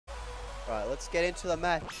Right, let's get into the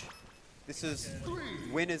match. This is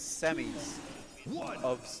winners semis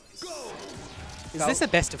of. Is this a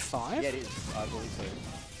best of 5? Yeah, it is. I believe so.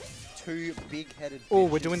 Two big-headed. Oh,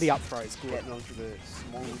 we're doing the up throws. Good. Getting onto the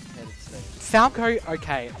small-headed stage. Falco,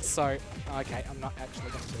 okay, so, okay, I'm not actually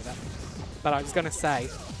going to do that. But I was going to say,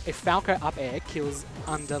 if Falco up air kills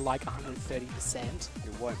under like 130%.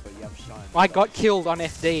 It won't, but you have shine. I got killed on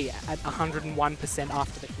FD at 101%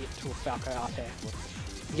 after the hit to a Falco up air.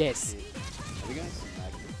 Yes. Are we going to see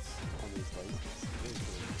magnets on these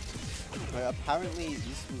lasers? No, apparently,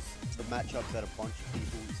 this was the matchup that a bunch of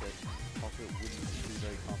people said Poppt1 wouldn't be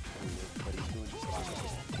very comfortable with, but he's doing just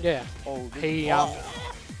fine. Yeah. Oh,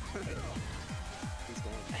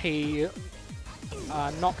 he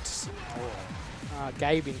knocked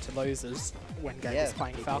Gabe into losers when Gabe was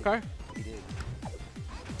playing Falco. He did.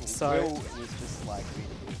 So Will was just like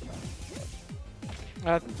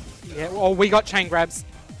yeah. Well, we got chain grabs.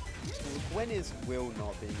 When is Will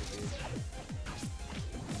not being a bitch?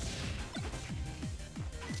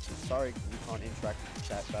 Sorry, we can't interact with the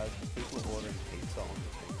chat, guys, because people are ordering pizza on the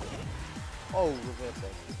thing. Oh, reverse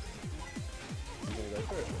X. I'm gonna go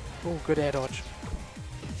for it. Oh, good air dodge.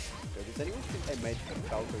 Does anyone think they made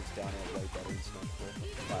Falco's down air way better in Smash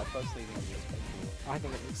 4? I personally think it looks quite cool. I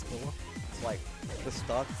think it looks cool. It's like, the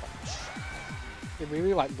start is like... It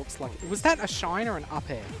really like looks like... Was that a shine or an up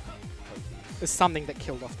air? There's something that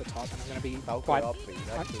killed off the top, and I'm going to be quite...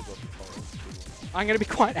 I'm going to be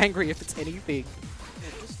quite angry if it's anything. Yeah,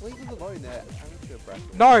 just leave them alone there.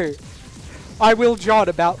 No! I will jot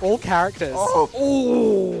about all characters. Oh!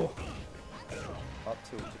 Ooh. Up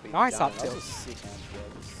tilt to beat nice down. up tilt. That was sick hand, yeah.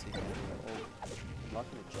 That was sick hand. Oh,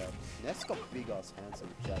 liking the jab. Ness got big ass hands on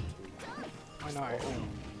the jab too. I know.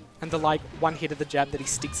 And the like one hit of the jab that he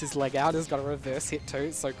sticks his leg out has got a reverse hit too.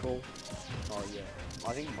 It's so cool. Oh yeah.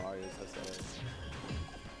 I think Mario's has that.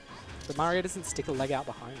 But Mario doesn't stick a leg out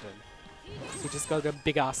behind him. He just got a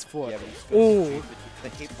big ass foot. Yeah, but ooh. The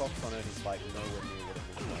hitbox on it is like nowhere near what it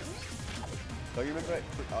looks like. Don't you remember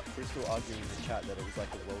Crystal arguing in the chat that it was like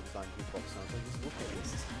a well-designed hitbox? And I was like, just look at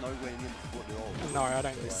this. This is nowhere near the foot at all. No, I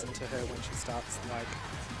don't listen to her when she starts like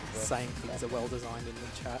saying things are well-designed in the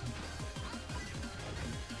chat.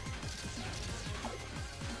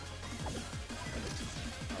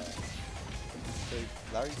 So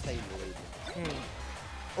Larry's taking the lead.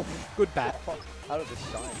 Oh, good bat. Out of the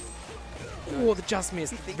shine. Oh, the just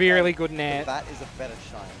missed. Really good nair. The bat is a better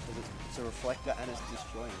shine because it's a reflector and it's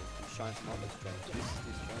disjointed. The shine's not disjointed. This is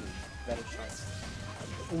disjointed. Better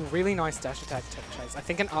shine. Ooh, really nice dash attack chase. I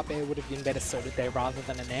think an up air would have been better suited there rather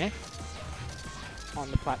than an air on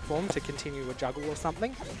the platform to continue a juggle or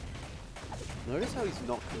something. Notice how he's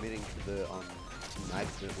not committing to the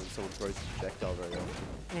magnet when someone throws a projectile very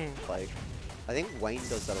often. Like, I think Wayne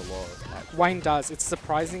does that a lot. Actually. Wayne does. It's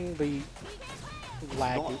surprisingly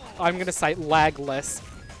I'm going to say lag less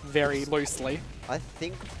very loosely. I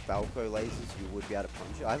think Falco lasers you would be able to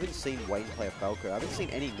punch it. I haven't seen Wayne play a Falco. I haven't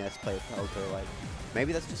seen any Ness play a Falco. Like,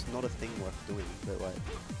 maybe that's just not a thing worth doing. But like,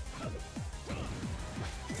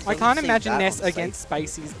 I can't imagine Ness against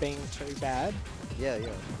Spaceys being too bad. Yeah,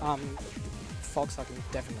 yeah. Fox I can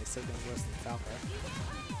definitely see being worse than Falco.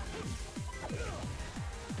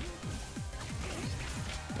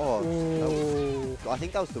 Oh, I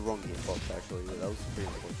think that was the wrong hitbox actually. That was pretty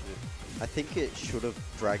unfortunate. I think it should have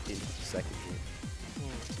dragged into the second hit.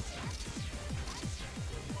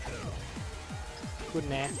 Good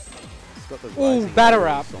nair. He's got the ooh, batter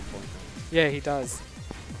up. Yeah, he does.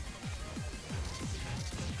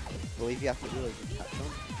 I believe you have to do it with tap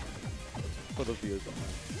jump. For the viewers at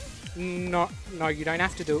home. No, you don't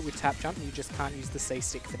have to do it with tap jump. You just can't use the C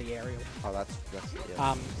stick for the aerial. Oh, that's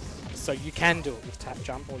yeah. So you can do it with tap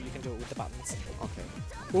jump, or you can do it with the buttons. Okay.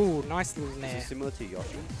 Ooh, nice little nair. Is it similar to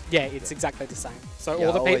Yoshi? Yeah, it's exactly the same. So yeah,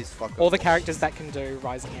 all the characters that can do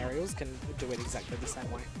rising aerials can do it exactly the same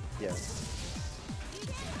way. Yeah.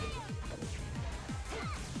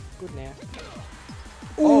 Good nair.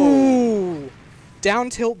 Ooh, down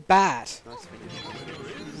tilt bat. Nice finish.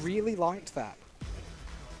 Really liked that.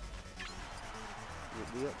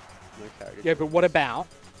 No character. Yeah, but what about?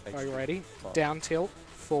 Are you ready? Down tilt,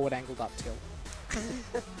 forward angled up tilt.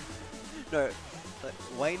 No,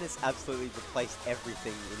 Wayne has absolutely replaced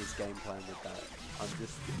everything in his game plan with that. I'm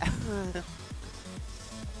just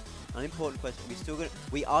unimportant question.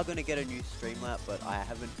 We are gonna get a new Streamlab, but I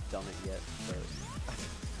haven't done it yet. So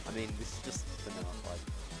I mean, this is just for now. Like,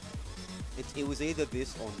 it was either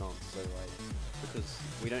this or none. So like, because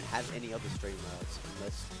we don't have any other Streamlabs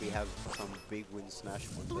unless we have some big win smash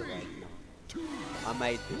one. But like, I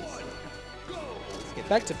made this. Let's get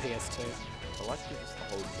back to PS2. I like to just the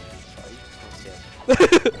whole thing. So I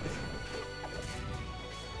just want to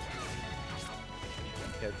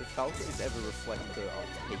Falcos ever reflect the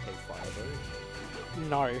PK fire though?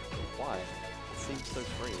 No. Why? It seems so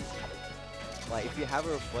free. Like, if you have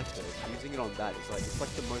a reflector, using it on that is like, it's like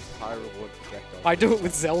the most high reward projectile. I do it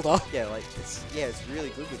with Zelda. Yeah, like, it's really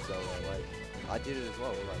good with Zelda. Like, I did it as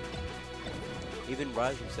well. Like, even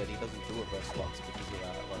Ryzen said he doesn't do it versus Lux because of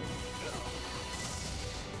that. Like,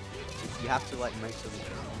 you have to like make them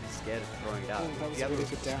scared of throwing it out. Ooh, that was you a have really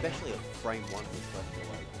good down. especially a frame 1 reflector,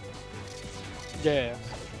 like, Yeah.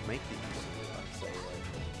 make it useful, I'd say. Like,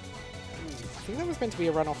 I think that was meant to be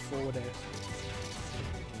a runoff forward air.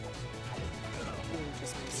 Ooh,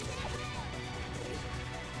 just missed.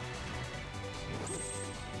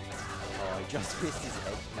 oh, I just missed his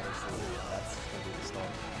edge case. That's gonna be the start.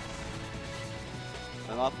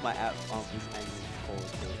 I love my app was hanging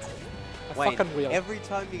forward to it. I Wait, fucking will. every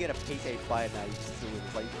time you get a PK fire now, you just do it.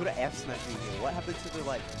 It's like, you put an F smash in here. What happened to the,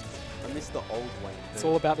 like, I miss the old Wayne. It's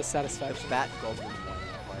all about the the satisfaction. Bat Goblin Wayne.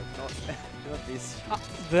 Like, not this.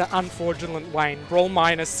 The unfortunate Wayne. Brawl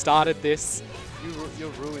Minus started this. You're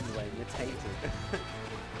ruined, Wayne. You're tainted.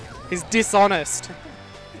 He's dishonest.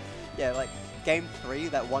 Yeah, like, game 3,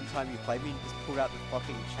 that one time you played me, you just pulled out the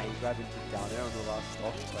fucking chain grab into down there on the last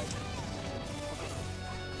stock.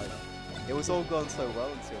 Like, it was all going so well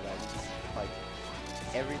until that. You just, like,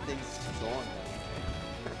 everything's gone.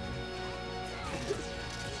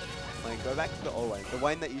 Like, go back to the old Wayne. The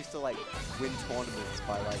Wayne that used to, like, win tournaments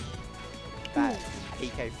by, like, bat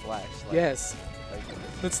and PK flash. Like, Yes. like,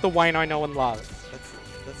 That's the Wayne I know and love.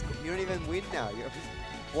 that's cool. You don't even win now. You're just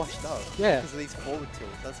washed up. Yeah. Because of these forward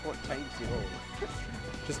tilts. That's what changed it all.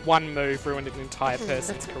 Just one move ruined an entire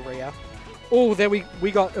person's career. Oh, there we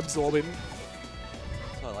got absorbing.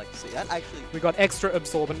 So I like to see that. Actually, We got extra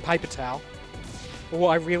absorbent paper towel. Oh,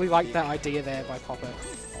 I really like that idea there by Poppt1.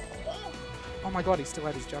 Oh my god, he still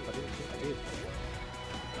had his jump. I didn't think I did.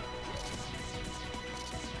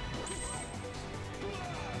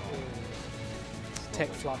 Tech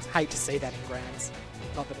flux. Hate to see that in Grands.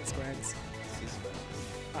 Not that it's Grands.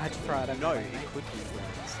 I had to throw it at no, the it main. could be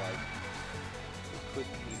Grands. Like, it could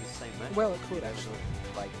be the same match. Well, it could actually.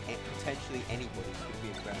 Like, potentially anybody could be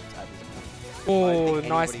a Grands at this point. Oh, I don't think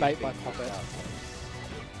nice anybody bait by is being knocked Poppt1. out.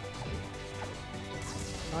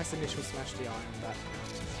 Nice initial smash DI on that.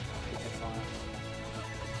 PK fire.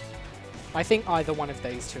 I think either one of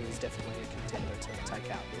these two is definitely a contender to take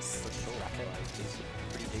out this For sure. bracket. Like, these are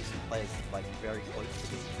pretty decent players, like, very close to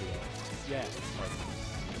being here. Yeah. Like,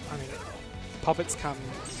 I mean, Poppt1's come.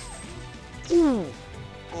 Ooh!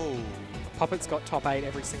 oh, Poppt1's got top 8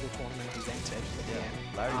 every single tournament he's entered. yeah.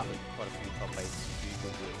 Larry's got quite a few top 8s.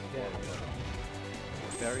 Yeah.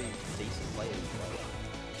 Very decent players.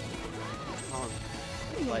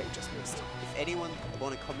 Like, Just missed. if anyone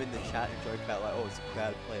want to come in the chat and joke about like, oh, it's a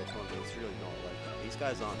bad player tournament, it's really not. Like, these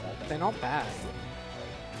guys aren't that bad. They're not bad.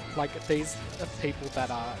 Like, these are people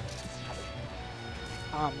that are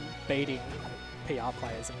beating PR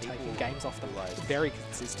players and People taking games off them who, like, very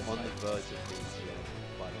consistently. On the verge of being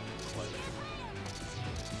quite honest.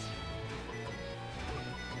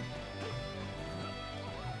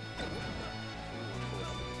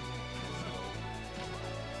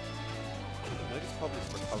 Notice Poppt1's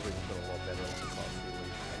recovery's got a lot better over the past few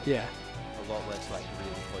weeks. Yeah, A lot less like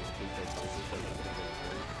really close PK chances than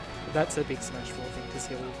that's a big Smash 4 thing because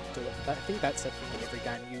he'll do it. I think that's it in every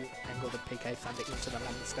game. You angle the PK Thunder into them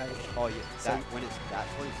on the stage. Oh yeah, So- that, when it's that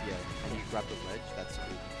close, yeah, and you grab the ledge, that's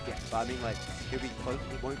good. Yeah. But I mean, like, he'll be close.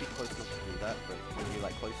 He won't be close enough to do that, but he'll be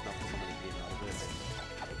like close enough for someone to get out of it.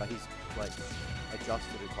 But he's like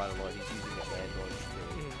adjusted it quite a lot. He's using the air dodge to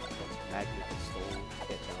magnet and stall to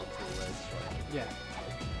get down to the ledge. Like, Yeah.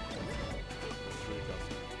 it's really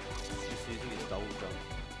adjusted. Just using his double jump.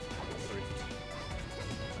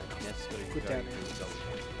 Ness got a Good very down air. good double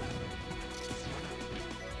jump.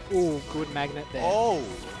 Oh, good magnet there. Oh!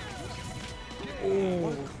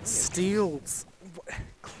 Oh, steals.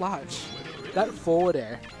 Clutch. That forward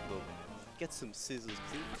air. Look, get some scissors,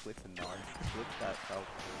 please clip and knife. Flip that Falco.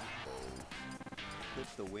 Flip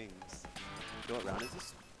the wings. You know what round is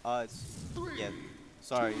this? It's... Yeah,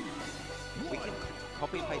 sorry. We can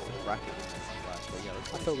copy and paste the bracket with this flash, but yeah,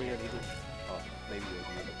 let's I thought we already did. Oh, maybe we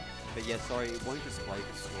did. But yeah, sorry, it won't display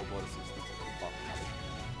the scoreboard assistance at the bottom.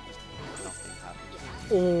 Just nothing happens.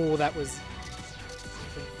 Oh, that was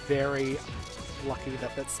very lucky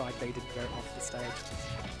that that side B didn't go off the stage.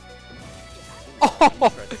 Oh!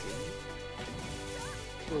 Interesting.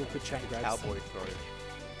 Oh, good chain grabs. Cowboy throw.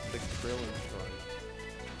 The Krillin throw.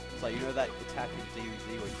 It's like, you know that attack in DUZ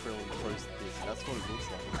where Krillin throws this? That's what it looks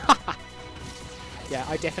like. Yeah,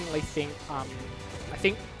 I definitely think, I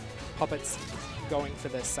think Poppt1's going for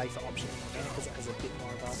the safer option because it has a bit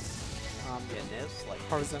more of a Yeah, Ness, like,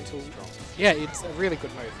 horizontal. strong. Yeah, it's a really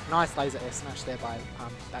good move. Nice laser air smash there by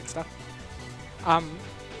Baxter.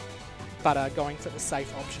 But going for the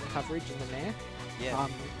safe option coverage in the Nair. Yeah.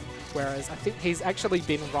 Whereas I think he's actually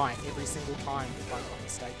been right every single time, if I'm not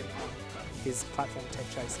mistaken, on his platform tech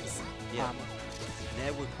chases. Yeah.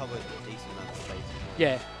 Nair would cover a decent amount of space.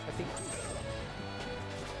 Yeah, I think.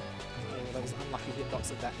 Oh, that was an unlucky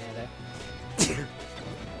hitbox of that Nair there.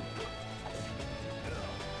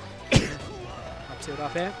 Up tilt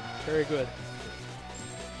up air, very good.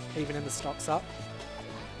 Even in the stocks up.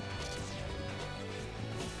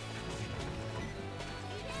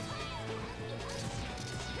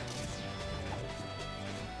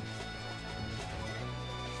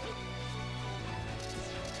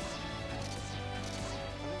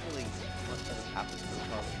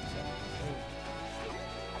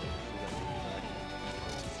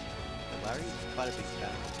 Larry's quite a big fan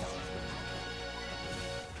of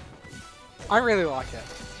I really like it.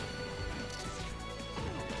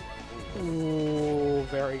 Ooh,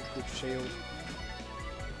 very good shield.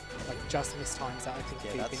 Like just mistimes that. I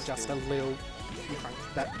think yeah, keeping just a little different.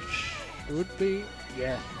 That should be,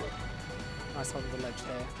 yeah. Nice hold of the ledge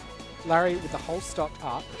there. Larry with the whole stock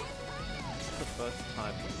up. This is the first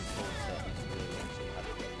time in this whole set he's really actually had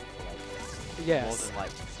to go for like Yes. more than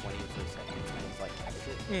like 20 or so seconds, and he's like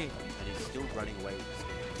captured it, and he's still running away with this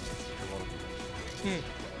thing. A lot of it.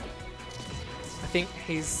 I think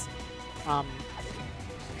he's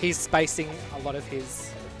spacing a lot of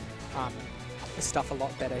his stuff a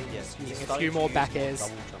lot better. He's using a few more back airs.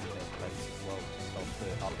 Double jump air space as well to stop the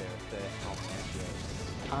up air, the half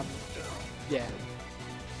air. Yeah.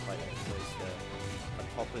 Like those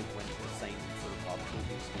Poppt1 went to the same sort of up tilt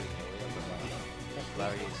he's doing earlier, but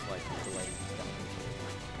Larry is like delaying stuff.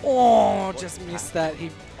 Oh, just missed that. He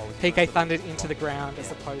PK thundered into the ground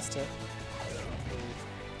as opposed to.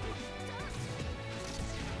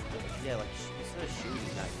 Yeah, like instead of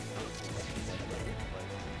shooting that, you can't see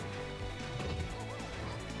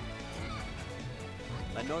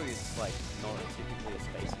I know it's like not typically a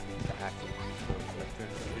spacing thing to actually use for Electro,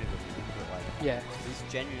 it's a bit of a thing, but like it's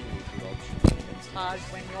genuinely a good option.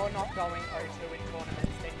 When you're not going O2 in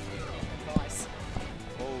tournaments, then you need advice.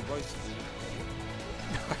 Oh, roast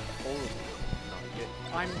all of them. No,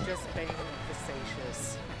 yeah. I'm just being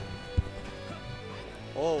facetious.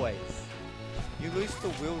 Always. You lose to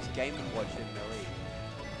Will's Game & Watch in Melee.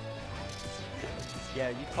 Yeah,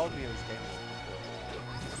 you told me it was Game &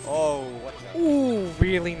 Watch before. Oh, watch out. Ooh,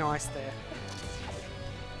 really nice there.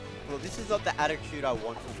 Well, this is not the attitude I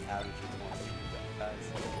want from average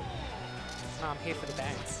guys. I'm here for the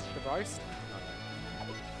dance. The roast?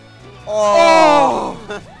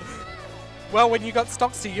 Oh! Well, when you got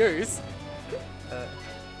stocks to use,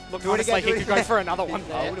 look, honestly, he could go for another one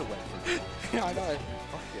there. I would have went for it. Yeah, I know.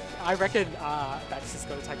 Fuck yeah. I reckon Baxter's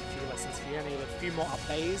got to take a few lessons for you. I need a few more up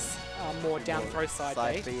Bs, more down throw side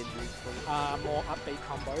B, and neutral. more up B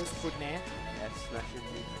combos, good Nair. F smash and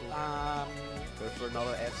neutral. Go for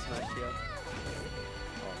another F smash here.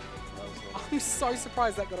 Oh, that was one. I'm so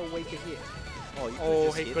surprised that got a weaker hit.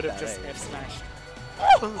 Oh, he could have just hit that, F smashed.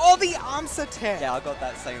 Oh, the arms attack! Yeah, I got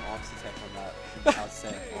that same arms attack on that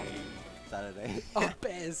set on Saturday. Oh,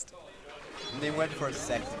 best. And then went for a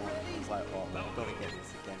second one. I was like, oh man, I've got to get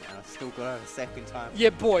this again. And I still got it a second time. Yeah,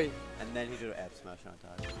 boy. And then he did an F smash and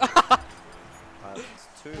I died. It's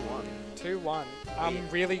 2-1.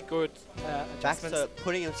 2-1. Really good adjustments. Baxter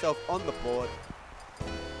putting himself on the board.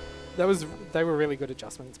 They were really good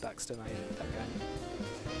adjustments Baxter made in that game.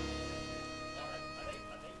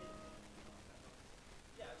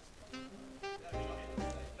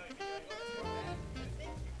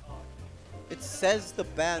 It says the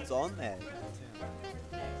band's on there.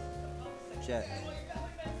 Jet.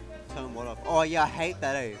 Turn what off? Oh yeah, I hate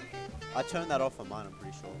that. I turned that off on mine, I'm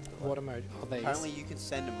pretty sure. What emoji? Oh, these. Apparently you can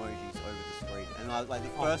send emojis over the screen. And I was like, the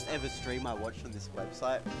first ever stream I watched on this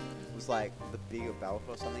website was like the bigger battle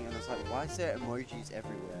or something, and I was like, why is there emojis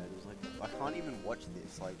everywhere? And it was like, I can't even watch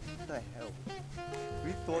this. Like, what the hell?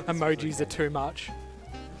 We thought this Emojis are too much.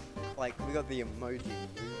 Like, we got the emoji movie.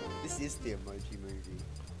 This is the emoji movie.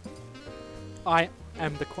 I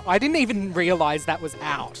am the. I didn't even realize that was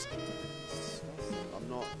out. I'm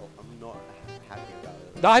not happy about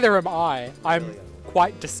it. Neither am I. I'm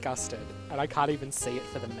quite disgusted, and I can't even see it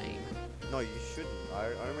for the meme. No, you shouldn't. I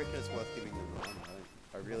don't reckon it's worth giving them a run.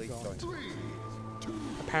 I really don't.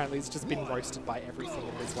 Apparently, it's just been roasted by everything,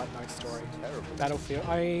 and there's like no story. Terrible. Battlefield.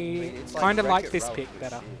 I it's kind of like Wreck-It this Ralph pick with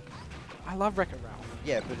better. shit. I love Wreck-It Ralph.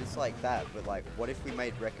 Yeah, but it's like that. But like, what if we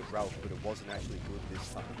made Wreck-It Ralph, but it wasn't actually good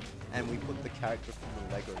this time, and we put the character from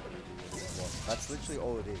the Lego movie in it was? That's literally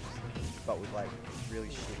all it is, but with like really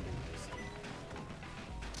shitty moves.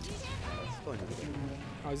 Let's go into the game.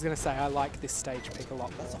 I was gonna say I like this stage pick a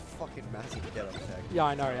lot That's a more. fucking massive get up tag. Yeah,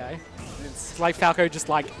 I know, eh? It's It's like Falco just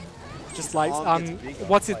like arm gets bigger,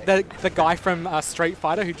 what's it? like- The guy from Street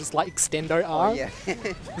Fighter who just like extendo arm. Oh yeah.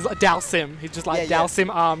 He's like douse him. He just like Yeah, yeah. douse him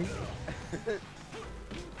arm.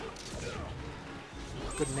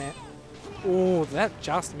 Good net. Oh, that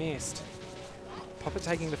just missed. Poppt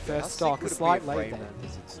taking the How first sick stock. A would it be slight if lead Rayman there.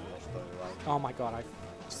 is in Smash though, like, Oh my god, I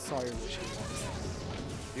so wish he was.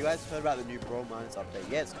 have you guys heard about the new Brawl Minds update?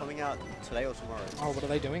 Yeah, it's coming out today or tomorrow. Oh, what are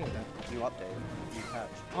they doing with it? New update, new patch.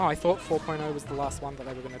 Oh, I thought 4.0 was the last one that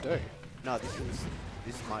they were going to do. No,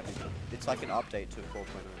 this might be. It's like an update to 4.0.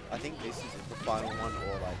 I think this is the final one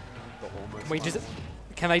or like the almost.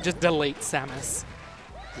 Can they just delete Samus?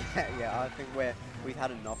 Yeah, I think we've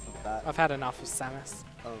had enough of that. I've had enough of Samus.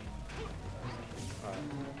 Alright.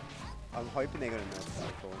 I'm hoping they're gonna nerf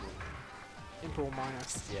Falco. In Brawl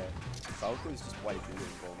Minus. Yeah, Falco is just way bigger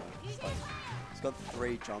than Brawl Minus. Like, he's got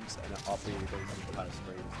 3 jumps and an up air that goes into kind of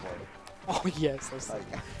screen as well. Oh yes, that's Like,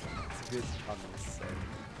 it's a bit unnecessary.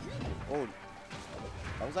 Oh,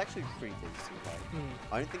 that was actually pretty decent. Like,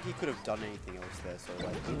 I don't think he could have done anything else there. So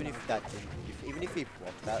like, even if that didn't, even if he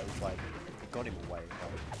blocked that, it was like it got him away.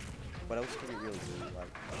 Like, what else can he really do? Like,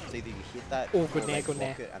 it's either you hit that Oh, or good they nair, good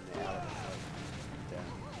block nair. it and they're out of it. Like,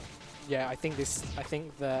 damn. Yeah, I think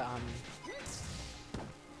the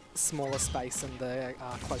smaller space and the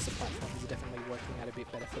closer platforms are definitely working out a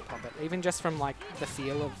bit better for Poppt. Even just from like the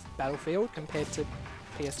feel of Battlefield compared to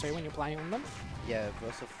PS2 when you're playing on them. Yeah,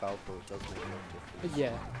 versus Falco, it does make a difference.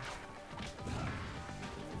 Yeah.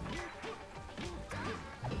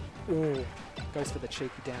 Ooh, goes for the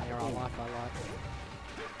cheeky down here. I like.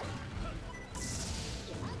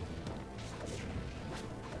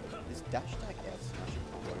 This dash attack air smash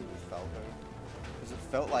combo with Falco, because it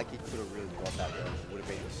felt like he could have really got that there. It would have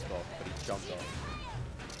been a stop, but he jumped off.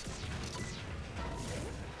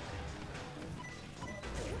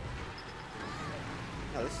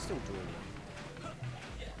 No, this is still doing it.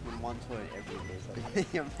 When one turn, everyone goes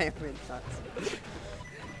like, your man went nuts.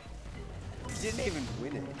 He didn't even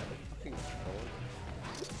win it. Fucking god.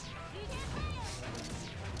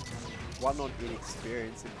 One on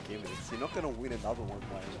inexperience and gimmicks. You're not gonna win another one,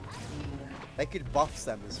 mate. They could buff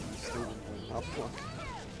Samus and you still wouldn't win another one.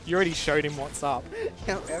 You already showed him what's up.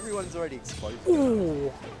 Yeah, everyone's already exposed.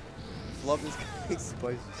 Ooh. Flob is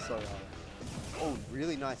exposed so hard. Oh,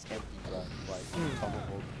 really nice empty grab, like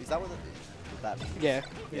tomahawk. Is that what it is? Was that? Yeah,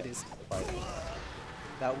 it is. Like,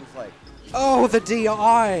 that was like. Oh, the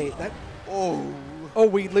DI. That. Oh. Oh,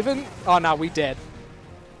 we living? Oh no, we dead.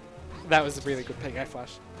 That was a really good PK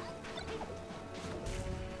flash.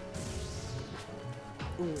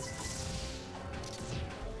 Ooh.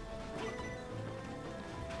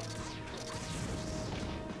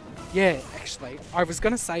 Yeah, actually, I was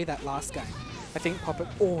going to say that last game. I think Poppt...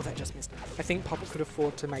 Oh, that just missed. I think Poppt could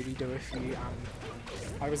afford to maybe do a few...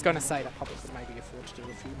 I was going to say that Poppt could maybe afford to do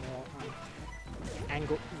a few more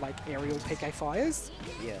angle, like aerial PK fires.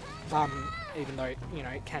 Yeah. Even though, you know,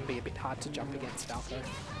 it can be a bit hard to jump against Falco.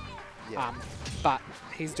 Yeah. But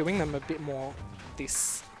he's doing them a bit more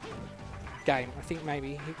this game. I think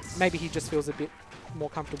maybe he just feels a bit more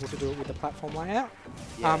comfortable to do it with the platform layout.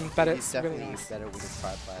 Yeah, But he's it's definitely really nice. better with a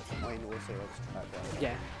tri-plat. I mean, also it's tri-plat.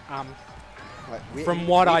 Yeah. Like, From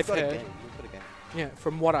what we've I've got a heard- game, we've got a game. Yeah,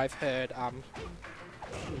 from what I've heard,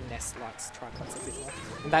 Ness likes triplets a bit more.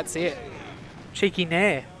 And that's it. Cheeky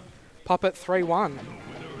Nair. Poppt 3-1.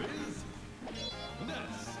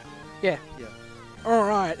 Yeah. Yeah.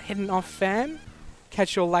 Alright, heading off fam.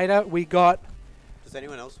 Catch you all later. We got Does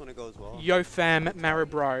anyone else want to go as well? Yo fam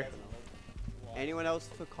Maribro. Anyone else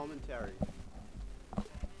for commentary?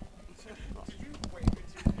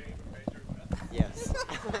 Yes.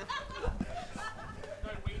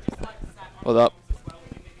 What up?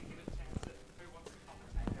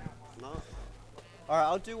 No. Alright,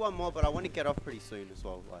 I'll do one more, but I want to get off pretty soon as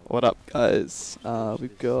well. Like, What up, guys?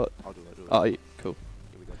 We've got. I'll do it. Oh, yeah, cool.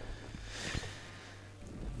 Here we go.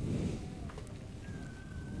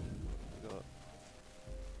 We got-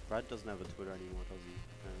 Brad doesn't have a Twitter anymore, does he?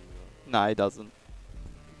 No, he doesn't.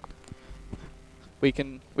 We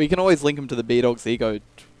can always link him to the B-Dog's Ego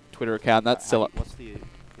Twitter account. That's still up. What's the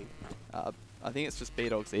thing? I think it's just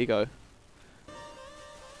B-Dog's Ego.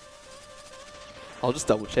 I'll just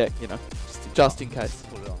double check, you know, just in case.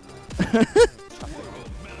 Put it on there.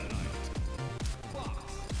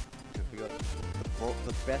 We got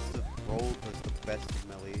the best of Brawl versus the best of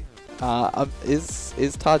Melee.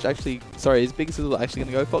 Is Taj actually? Sorry, is Big Sizzle actually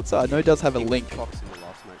going to go Foxer? I know he does have a He went link. Fox in the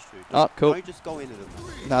last match too. Oh, cool. Don't just go into them.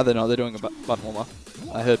 No, they're not. They're doing a button warmer.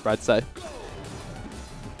 I heard Brad say.